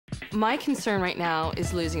My concern right now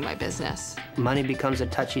is losing my business. Money becomes a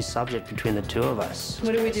touchy subject between the two of us.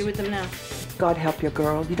 What do we do with them now? God help you,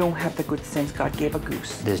 girl. You don't have the good sense God gave a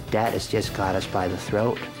goose. This debt has just got us by the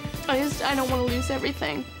throat. I don't want to lose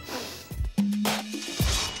everything.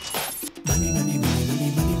 Money, money, money,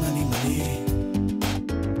 money, money, money, money.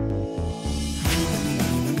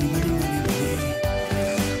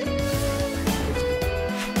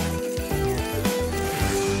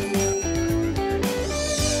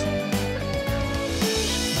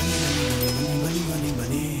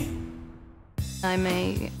 I'm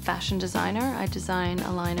a fashion designer. I design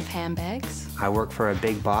a line of handbags. I work for a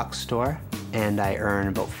big box store, and I earn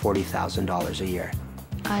about $40,000 a year.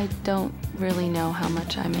 I don't really know how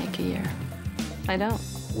much I make a year. I don't.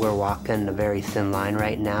 We're walking a very thin line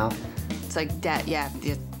right now. It's like debt, yeah.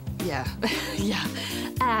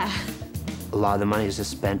 A lot of the money is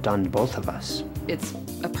just spent on both of us. It's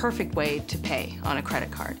a perfect way to pay on a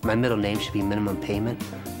credit card. My middle name should be minimum payment,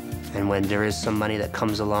 and when there is some money that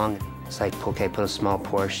comes along, it's like, okay, put a small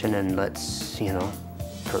portion and let's, you know,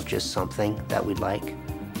 purchase something that we'd like.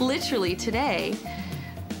 Literally today,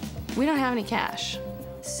 we don't have any cash.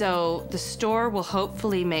 So the store will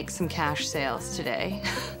hopefully make some cash sales today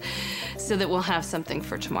so that we'll have something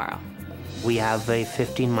for tomorrow. We have a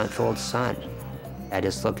 15-month-old son. I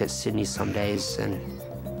just look at Sydney some days and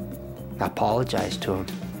apologize to him.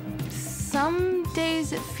 Some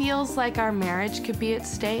days it feels like our marriage could be at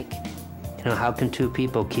stake. You know, how can two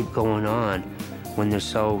people keep going on when they're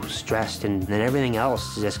so stressed and then everything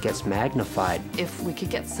else just gets magnified? If we could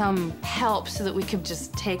get some help so that we could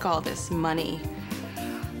just take all this money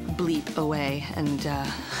bleep away and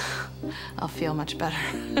I'll feel much better.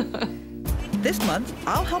 This month,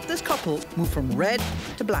 I'll help this couple move from red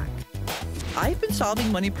to black. I've been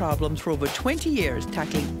solving money problems for over 20 years,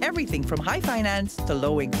 tackling everything from high finance to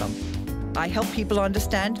low income. I help people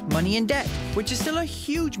understand money and debt, which is still a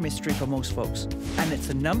huge mystery for most folks. And it's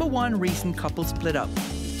the #1 reason couples split up.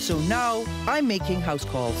 So now I'm making house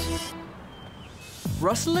calls.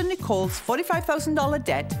 Russell and Nicole's $45,000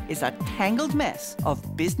 debt is a tangled mess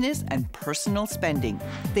of business and personal spending.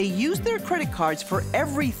 They use their credit cards for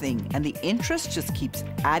everything, and the interest just keeps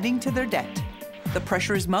adding to their debt. The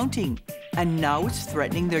pressure is mounting, and now it's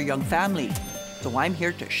threatening their young family. So I'm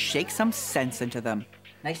here to shake some sense into them.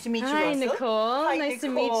 Nice to meet you, Hi, Russell. Nicole. Hi, nice Nicole.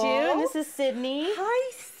 to meet you. And this is Sydney.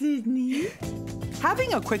 Hi, Sydney.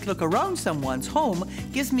 Having a quick look around someone's home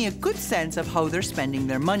gives me a good sense of how they're spending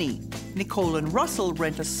their money. Nicole and Russell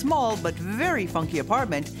rent a small but very funky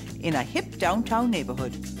apartment in a hip downtown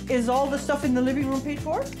neighborhood. Is all the stuff in the living room paid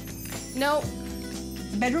for? No.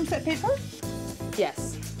 Bedroom set paid for?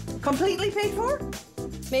 Yes. Completely paid for?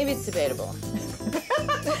 Maybe it's debatable.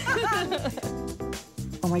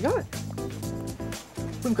 Oh my God.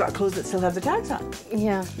 We've got clothes that still have the tags on.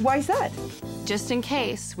 Yeah. Why is that? Just in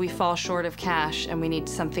case we fall short of cash and we need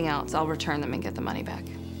something else, I'll return them and get the money back.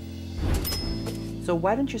 So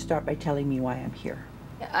why don't you start by telling me why I'm here?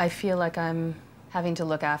 I feel like I'm having to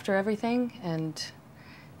look after everything, and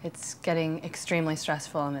it's getting extremely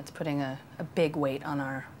stressful, and it's putting a big weight on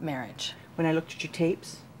our marriage. When I looked at your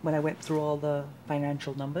tapes, when I went through all the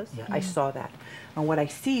financial numbers, I saw that. And what I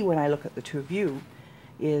see when I look at the two of you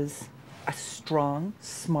is a strong,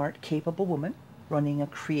 smart, capable woman running a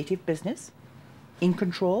creative business, in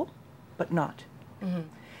control, but not.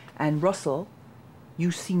 And Russell,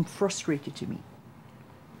 you seem frustrated to me.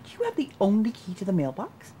 Do you have the only key to the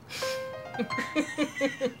mailbox?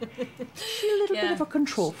 She's a little bit of a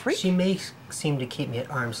control freak. She may seem to keep me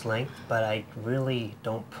at arm's length, but I really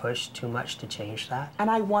don't push too much to change that.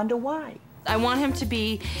 And I wonder why. I want him to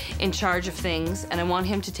be in charge of things, and I want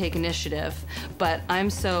him to take initiative, but I'm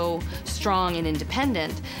so strong and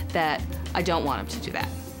independent that I don't want him to do that.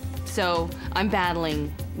 So I'm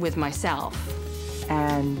battling with myself.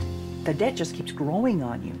 And the debt just keeps growing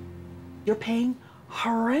on you. You're paying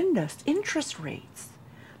horrendous interest rates.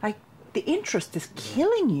 Like, the interest is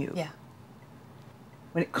killing you. Yeah.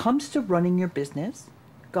 When it comes to running your business,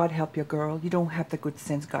 God help you, girl, you don't have the good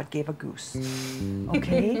sense God gave a goose.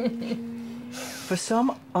 Okay? For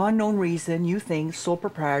some unknown reason, you think sole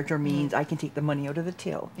proprietor means I can take the money out of the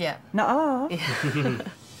till. Yeah. Nuh-uh.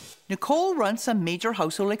 Nicole runs some major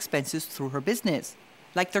household expenses through her business,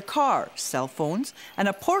 like their car, cell phones, and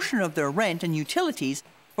a portion of their rent and utilities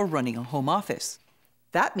for running a home office.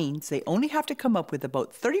 That means they only have to come up with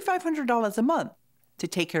about $3,500 a month to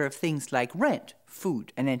take care of things like rent,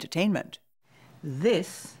 food, and entertainment.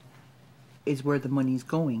 This is where the money's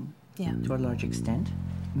going, to a large extent.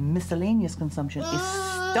 Miscellaneous consumption is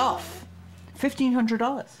stuff.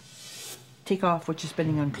 $1,500. Take off what you're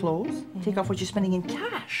spending on clothes, take off what you're spending in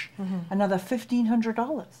cash, another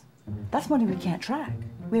 $1,500. That's money we can't track.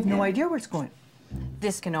 We have no idea where it's going.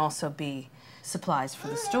 This can also be supplies for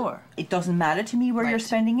the store. It doesn't matter to me where you're Right.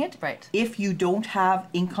 spending it. Right. If you don't have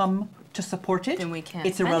income to support it, Then we can't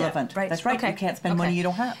it's spend it. irrelevant. Right. That's right. Okay. You can't spend money Okay. you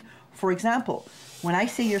don't have. For example, when I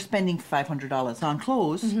say you're spending $500 on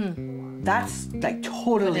clothes, that's like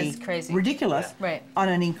totally That is crazy. ridiculous Right. on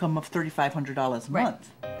an income of $3,500 a Right. month.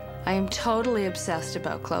 I am totally obsessed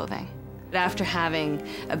about clothing. After having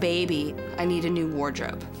a baby, I need a new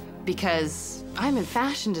wardrobe because I'm in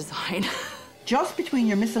fashion design. Just between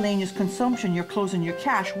your miscellaneous consumption, your clothes, and your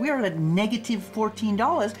cash, we are at negative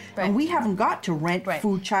 $14, Right. and we haven't got to rent, Right.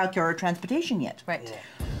 food, childcare, or transportation yet. Right.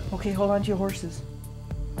 Okay, hold on to your horses.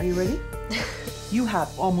 Are you ready? You have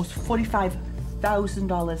almost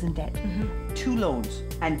 $45,000 in debt, 2 loans,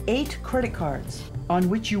 and 8 credit cards on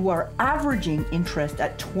which you are averaging interest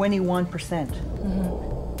at 21%.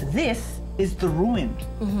 This is the ruin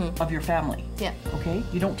of your family. Yeah. Okay?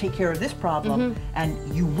 You don't take care of this problem, and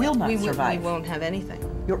you will not We survive. won't have anything.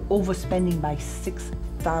 You're overspending by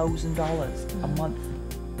 $6,000 a month.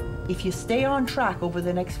 If you stay on track over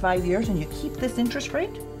the next 5 years and you keep this interest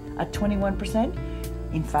rate at 21%,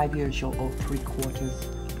 in 5 years you'll owe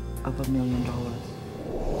 $750,000.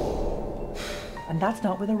 And that's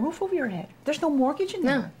not with a roof over your head. There's no mortgage in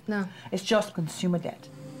there. No. It's just consumer debt.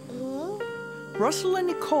 Russell and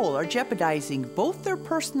Nicole are jeopardizing both their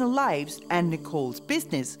personal lives and Nicole's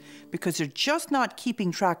business because they're just not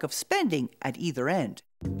keeping track of spending at either end.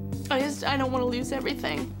 I don't want to lose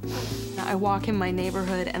everything. I walk in my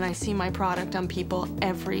neighborhood and I see my product on people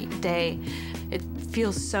every day. It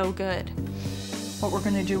feels so good. What we're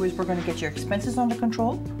going to do is we're going to get your expenses under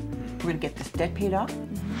control. We're going to get this debt paid off.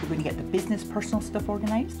 We're going to get the business, personal stuff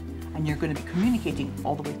organized. And you're going to be communicating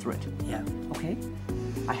all the way through it. Yeah. Okay?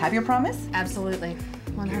 I have your promise, Absolutely.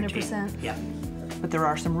 100%. Yeah. but there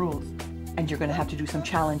are some rules. And you're going to have to do some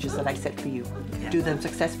challenges that I set for you. Do them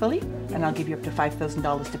successfully, and I'll give you up to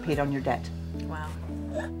 $5,000 to pay down your debt. Wow.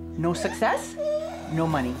 No success, no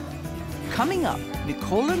money. Coming up,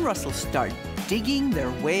 Nicole and Russell start digging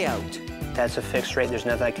their way out. That's a fixed rate. There's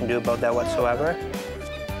nothing I can do about that whatsoever.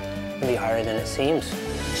 It'll be harder than it seems.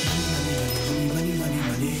 Money, money, money,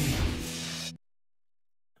 money.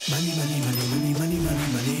 Money, money, money, money, money,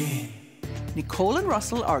 money, money. Nicole and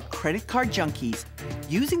Russell are credit card junkies,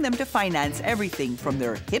 using them to finance everything from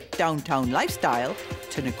their hip downtown lifestyle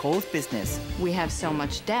to Nicole's business. We have so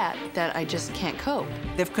much debt that I just can't cope.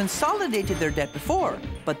 They've consolidated their debt before,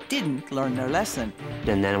 but didn't learn their lesson.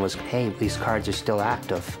 And then it was, hey, these cards are still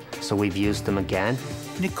active. So we've used them again.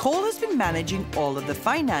 Nicole has been managing all of the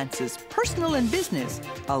finances, personal and business,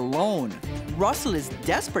 alone. Russell is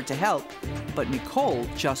desperate to help, but Nicole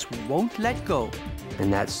just won't let go.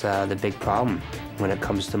 And that's the big problem when it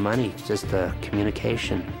comes to money, just the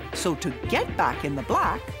communication. So to get back in the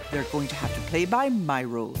black, they're going to have to play by my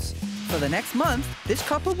rules. For the next month, this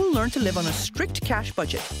couple will learn to live on a strict cash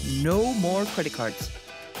budget. No more credit cards.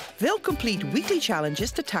 They'll complete weekly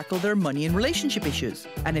challenges to tackle their money and relationship issues.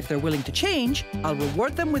 And if they're willing to change, I'll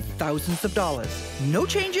reward them with thousands of dollars. No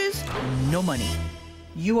changes, no money.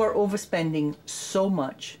 You are overspending so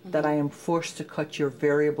much that I am forced to cut your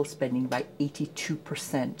variable spending by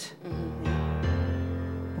 82%.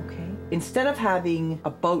 Okay? Instead of having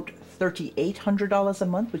about $3,800 a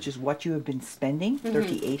month, which is what you have been spending,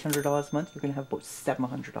 $3,800 a month, you're going to have about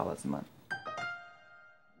 $700 a month.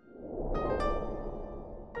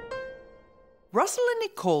 Russell and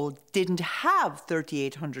Nicole didn't have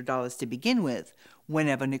 $3,800 to begin with.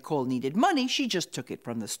 Whenever Nicole needed money, she just took it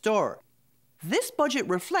from the store. This budget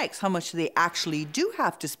reflects how much they actually do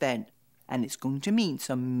have to spend, and it's going to mean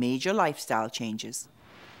some major lifestyle changes.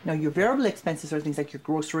 Now, your variable expenses are things like your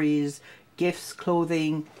groceries, gifts,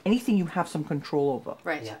 clothing, anything you have some control over.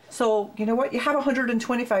 Right. Yeah. So, you know what? You have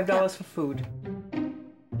 $125 for food.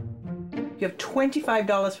 You have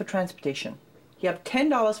 $25 for transportation. You have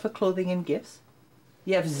 $10 for clothing and gifts.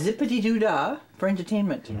 You have zippity-doo-dah for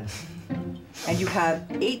entertainment. Yes. And you have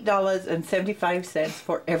 $8.75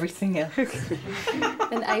 for everything else.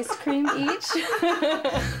 An ice cream each?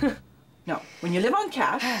 No, when you live on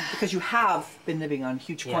cash, because you have been living on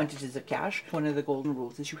huge quantities of cash, one of the golden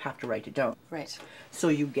rules is you have to write it down. Right. So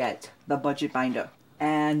you get the budget binder.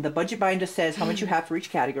 And the budget binder says how much you have for each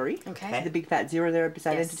category. Okay. See the big fat zero there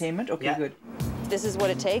beside Yes. entertainment? Okay, Yeah. good. This is what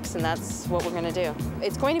it takes, and that's what we're gonna do.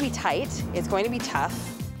 It's going to be tight, it's going to be tough.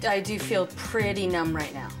 I do feel pretty numb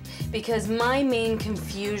right now because my main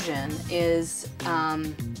confusion is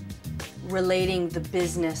relating the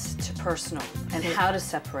business to personal and how to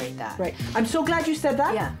separate that. Right. I'm so glad you said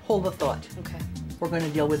that. Yeah. Hold the thought. Okay. We're going to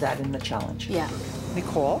deal with that in the challenge. Yeah.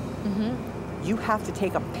 Nicole, you have to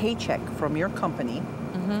take a paycheck from your company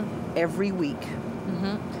every week.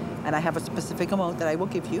 And I have a specific amount that I will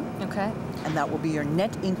give you. Okay. And that will be your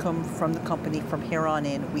net income from the company from here on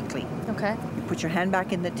in weekly. Okay. You put your hand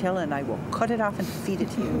back in the till and I will cut it off and feed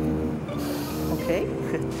it to you. Okay?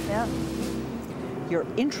 Yeah. Your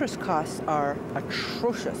interest costs are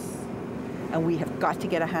atrocious. And we have got to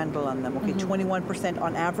get a handle on them. Okay, 21%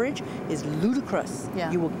 on average is ludicrous.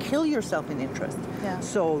 Yeah. You will kill yourself in interest. Yeah.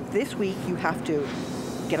 So this week you have to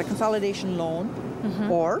get a consolidation loan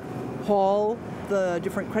or call the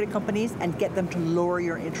different credit companies and get them to lower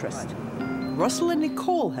your interest. Russell and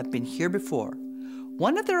Nicole have been here before.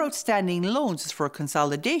 One of their outstanding loans is for a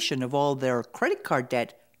consolidation of all their credit card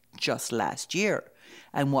debt just last year.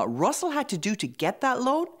 And what Russell had to do to get that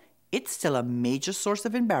loan, it's still a major source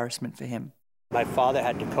of embarrassment for him. My father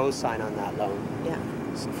had to co-sign on that loan. Yeah.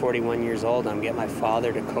 He's 41 years old. I'm getting my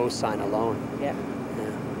father to co-sign a loan. Yeah.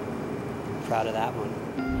 Yeah. Proud of that one.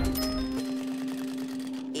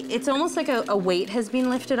 It's almost like a weight has been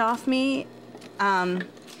lifted off me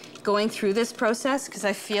going through this process, because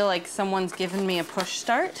I feel like someone's given me a push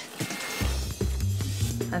start.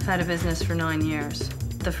 I've had a business for 9 years.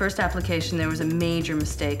 The first application, there was a major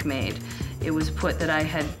mistake made. It was put that I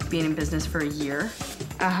had been in business for a year.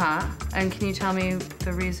 And can you tell me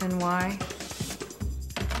the reason why?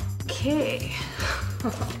 Okay.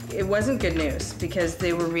 It wasn't good news because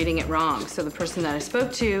they were reading it wrong. So the person that I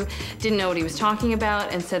spoke to didn't know what he was talking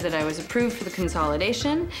about and said that I was approved for the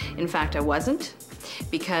consolidation. In fact, I wasn't,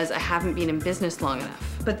 because I haven't been in business long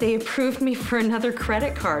enough. But they approved me for another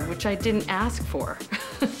credit card, which I didn't ask for.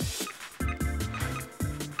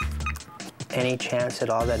 Any chance at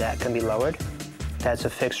all that that can be lowered? That's a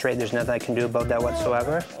fixed rate, there's nothing I can do about that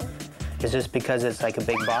whatsoever? Is this because it's like a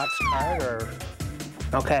big box card, or?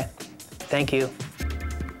 Okay, thank you.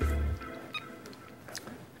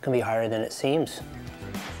 It can be higher than it seems.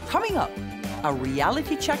 Coming up, a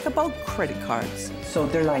reality check about credit cards. So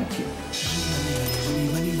they're lying to you. Money,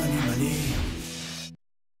 money, money, money.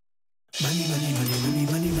 Money, money, money, money,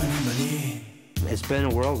 money, money, money. It's been a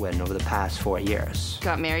whirlwind over the past 4 years.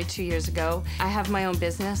 Got married 2 years ago. I have my own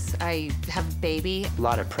business. I have a baby. A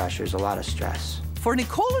lot of pressures, a lot of stress. For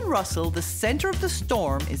Nicole and Russell, the center of the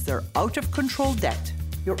storm is their out-of-control debt.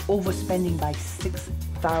 You're overspending by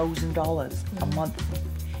 $6,000 a month.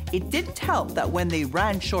 It didn't help that when they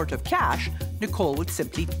ran short of cash, Nicole would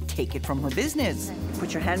simply take it from her business.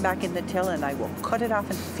 Put your hand back in the till and I will cut it off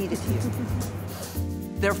and feed it to you.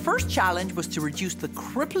 Their first challenge was to reduce the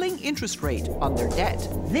crippling interest rate on their debt.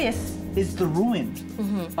 This is the ruin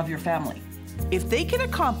of your family. If they can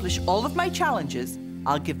accomplish all of my challenges,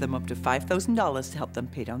 I'll give them up to $5,000 to help them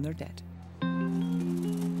pay down their debt.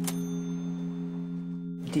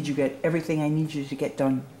 Did you get everything I need you to get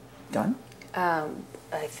done?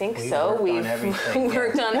 I think We so. worked on We've everything, yeah.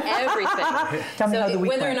 worked on everything. Tell me how the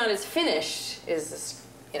week whether went. or not it's finished is,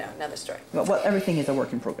 another story. Well, everything is a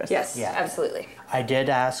work in progress. Yes, Yeah. absolutely. I did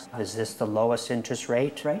ask, is this the lowest interest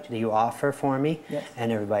rate Right. that you offer for me? Yes.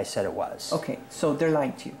 And everybody said it was. Okay, so they're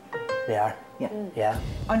lying to you. They are? Yeah. Yeah.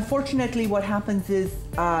 Unfortunately, what happens is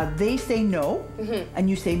they say no, and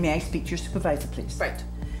you say, may I speak to your supervisor, please? Right.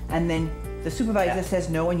 And then the supervisor Yeah. says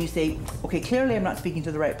no, and you say, okay, clearly I'm not speaking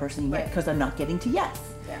to the right person yet Right. because I'm not getting to yes.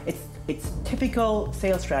 Yeah. It's typical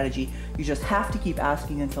sales strategy. You just have to keep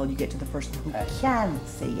asking until you get to the person who can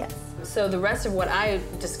say yes. So the rest of what I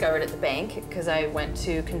discovered at the bank, because I went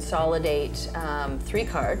to consolidate 3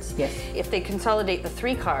 cards. Yes. If they consolidate the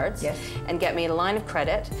 3 cards Yes. and get me a line of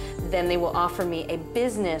credit, then they will offer me a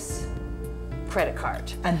business credit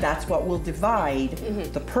card. And that's what will divide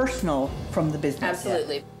the personal from the business.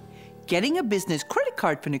 Absolutely. Getting a business credit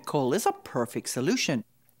card for Nicole is a perfect solution.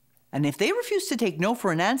 And if they refuse to take no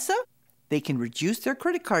for an answer, they can reduce their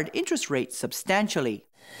credit card interest rate substantially.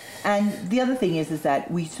 And the other thing is that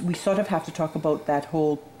we sort of have to talk about that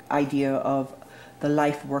whole idea of the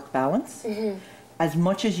life-work balance. As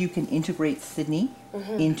much as you can integrate Sydney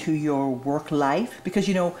into your work life, because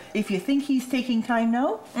if you think he's taking time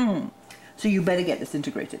now, so you better get this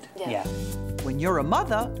integrated. Yeah. When you're a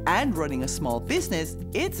mother and running a small business,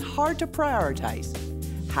 it's hard to prioritize.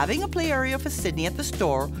 Having a play area for Sydney at the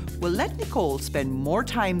store will let Nicole spend more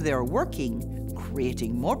time there working,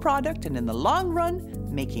 creating more product, and in the long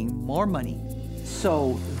run, making more money.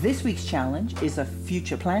 So this week's challenge is a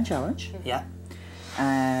future plan challenge, Yeah.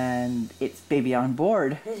 and it's baby on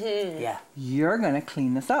board. Yeah. You're gonna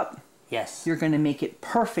clean this up. Yes. You're gonna make it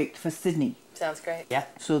perfect for Sydney, Sounds great. Yeah.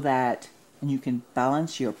 so that you can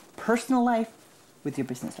balance your personal life with your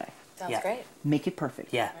business life. Sounds Yeah. great. Make it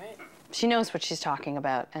perfect. Yeah. She knows what she's talking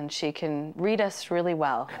about, and she can read us really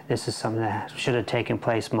well. This is something that should have taken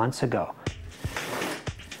place months ago.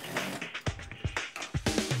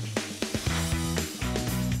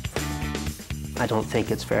 I don't think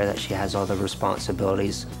it's fair that she has all the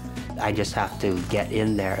responsibilities. I just have to get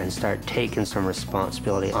in there and start taking some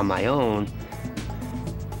responsibility on my own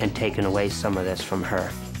and taking away some of this from her.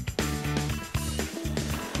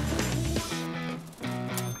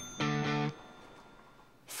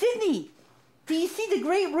 Sydney, do you see the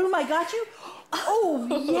great room I got you? Oh,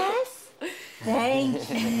 yes. Thank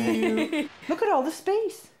you. Look at all the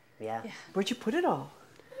space. Yeah. Where'd you put it all?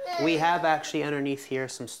 We have actually underneath here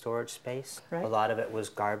some storage space. Right. A lot of it was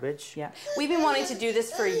garbage. Yeah. We've been wanting to do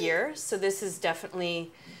this for a year, so this has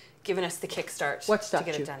definitely given us the kickstart What to stopped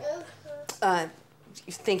get you? it done.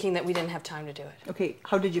 Thinking that we didn't have time to do it. Okay,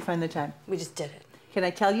 how did you find the time? We just did it. Can I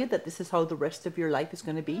tell you that this is how the rest of your life is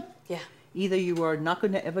going to be? Yeah. Either you are not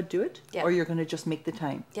going to ever do it, Yeah. or you're going to just make the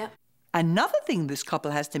time. Yeah. Another thing this couple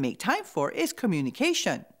has to make time for is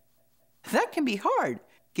communication. That can be hard,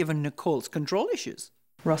 given Nicole's control issues.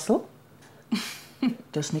 Russell,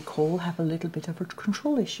 does Nicole have a little bit of a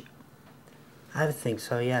control issue? I would think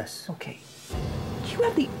so, yes. Okay. Do you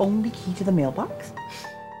have the only key to the mailbox?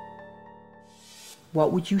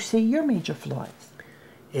 What would you say your major flaw is?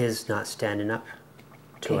 Is not standing up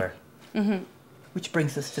to Okay. her. Which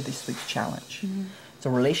brings us to this week's challenge. It's a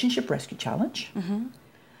relationship rescue challenge.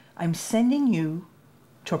 I'm sending you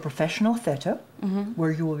to a professional theater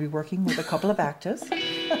where you will be working with a couple of actors.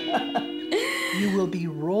 You will be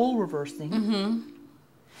role reversing.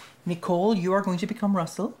 Nicole, you are going to become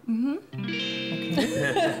Russell. Okay.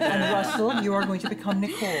 And Russell, you are going to become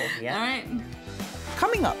Nicole. Yeah. All right.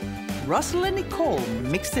 Coming up, Russell and Nicole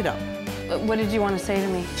mixed it up. What did you want to say to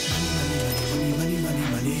me? Money, money, money,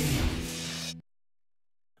 money.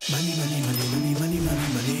 Money, money, money, money, money, money,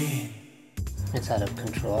 money. It's out of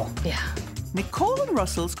control. Yeah. Nicole and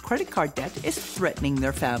Russell's credit card debt is threatening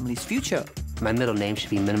their family's future. My middle name should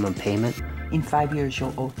be minimum payment. In 5 years,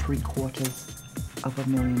 you'll owe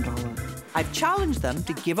 $750,000. I've challenged them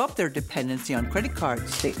to give up their dependency on credit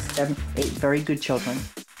cards, 6, 7, 8 very good children.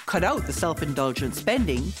 cut out the self-indulgent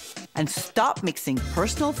spending, and stop mixing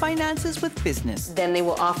personal finances with business. Then they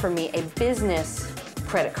will offer me a business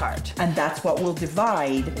credit card. And that's what will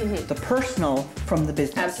divide the personal from the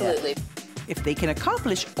business. Absolutely. If they can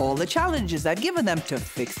accomplish all the challenges I've given them to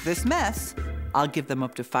fix this mess, I'll give them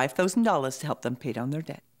up to $5,000 to help them pay down their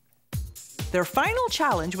debt. Their final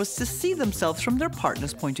challenge was to see themselves from their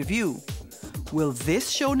partner's point of view. Will this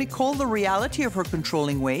show Nicole the reality of her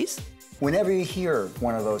controlling ways? Whenever you hear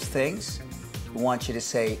one of those things, we want you to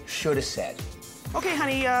say, shoulda said. Okay,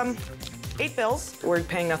 honey, 8 bills. We're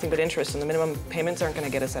paying nothing but interest, and the minimum payments aren't going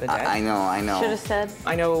to get us out of debt. I know. Should have said.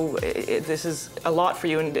 I know this is a lot for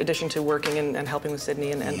you in addition to working and helping with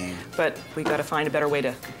Sydney, Yeah. but we got to find a better way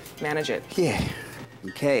to manage it. Yeah.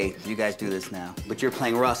 Okay, you guys do this now. But you're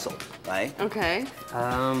playing Russell, right? Okay.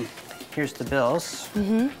 Here's the bills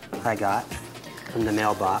I got from the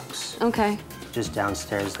mailbox, Okay. just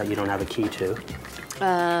downstairs that you don't have a key to.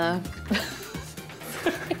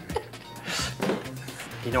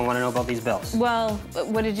 You don't want to know about these bills? Well,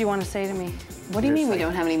 what did you want to say to me? What do you mean we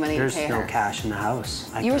don't have any money to There's pay no her? cash in the house.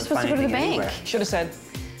 You were supposed to go to the bank. Should have said.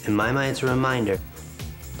 In my mind, it's a reminder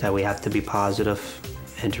that we have to be positive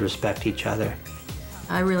and to respect each other.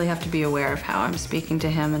 I really have to be aware of how I'm speaking to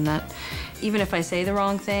him, and that even if I say the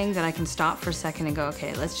wrong thing, that I can stop for a second and go,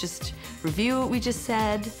 okay, let's just review what we just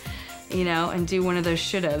said, you know, and do one of those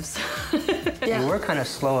should-haves. And we're kind of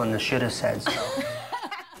slow on the should have said so.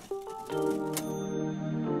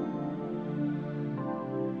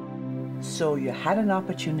 So you had an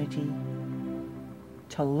opportunity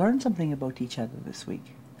to learn something about each other this week.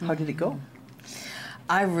 How did it go?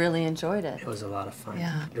 I really enjoyed it. It was a lot of fun.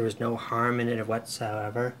 Yeah. There was no harm in it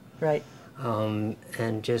whatsoever. Right.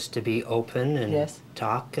 And just to be open and Yes.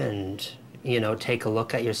 talk and, you know, take a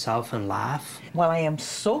look at yourself and laugh. Well, I am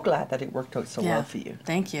so glad that it worked out so well for you.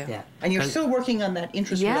 Thank you. Yeah. And you're 'Cause- still working on that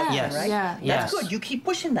interest Yeah, reduction, Yes. right? yeah. Yes. That's good. You keep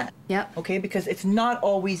pushing that. Yep. Okay, because it's not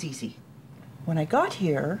always easy. When I got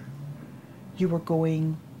here, you were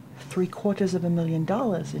going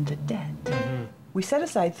 $750,000 into debt. We set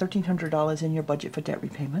aside $1,300 in your budget for debt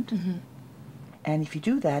repayment. And if you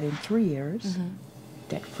do that in 3 years,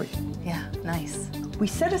 debt-free. Yeah, nice. We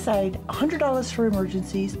set aside $100 for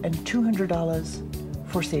emergencies and $200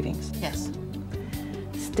 for savings. Yes.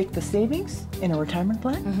 Stick the savings in a retirement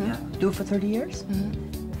plan. Do it for 30 years.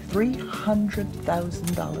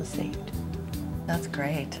 $300,000 saved. That's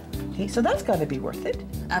great. Okay, so that's got to be worth it.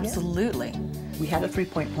 Absolutely. We had a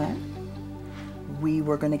 3-point plan. We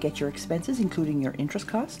were going to get your expenses, including your interest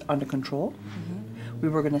costs, under control. We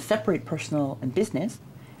were going to separate personal and business,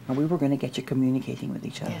 and we were going to get you communicating with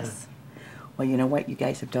each other. Yes. Well, you know what? You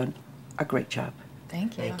guys have done a great job.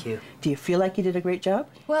 Thank you. Thank you. Do you feel like you did a great job?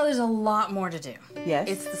 Well, there's a lot more to do. Yes.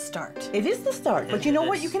 It's the start. It is the start, but you know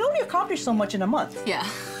what? You can only accomplish so much in a month. Yeah.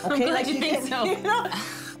 Okay, I'm glad you think so. you know?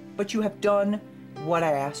 But you have done what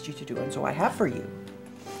I asked you to do, and so I have for you.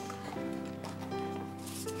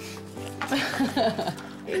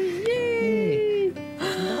 Yay!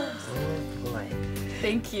 Boy.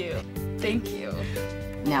 Thank you. Thank you.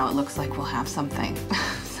 Now it looks like we'll have something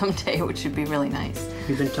someday, which would be really nice.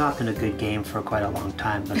 We've been talking a good game for quite a long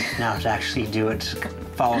time, but now to actually do it,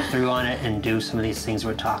 follow through on it, and do some of these things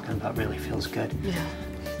we're talking about really feels good. Yeah.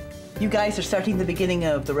 You guys are starting the beginning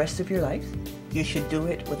of the rest of your life. You should do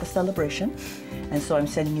it with a celebration. And so I'm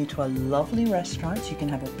sending you to a lovely restaurant so you can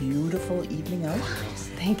have a beautiful evening out.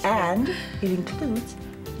 Thank you. And it includes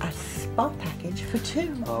a spa package for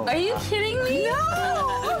two. Oh, Are you kidding me?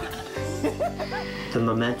 No! the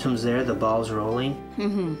momentum's there, the ball's rolling.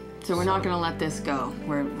 Mm-hmm. So we're not going to let this go.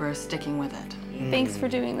 We're sticking with it. Thanks for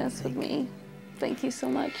doing this with me. Thank you so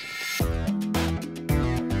much.